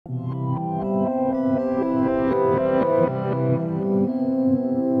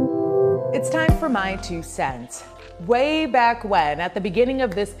It's time for my 2 cents. Way back when, at the beginning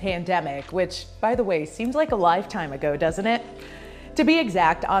of this pandemic, which, by the way, seems like a lifetime ago, doesn't it? To be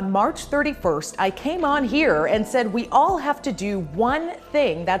exact, on March 31st, I came on here and said we all have to do one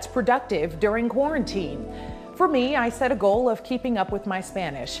thing that's productive during quarantine. For me, I set a goal of keeping up with my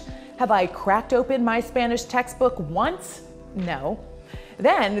Spanish. Have I cracked open my Spanish textbook once? No.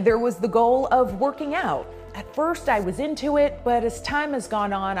 Then there was the goal of working out. At first I was into it, but as time has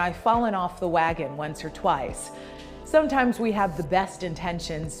gone on, I've fallen off the wagon once or twice. Sometimes we have the best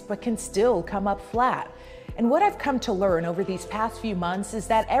intentions, but can still come up flat. And what I've come to learn over these past few months is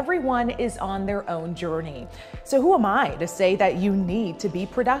that everyone is on their own journey. So who am I to say that you need to be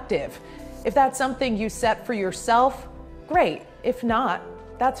productive? If that's something you set for yourself, great. If not,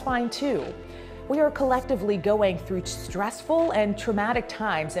 that's fine too. We are collectively going through stressful and traumatic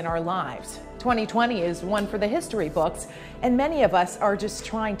times in our lives. 2020 is one for the history books, and many of us are just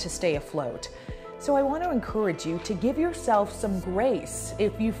trying to stay afloat. So I want to encourage you to give yourself some grace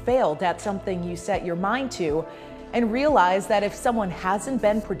if you failed at something you set your mind to, and realize that if someone hasn't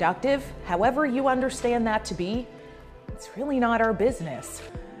been productive, however you understand that to be, it's really not our business.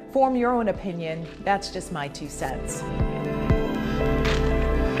 Form your own opinion. That's just my 2 cents.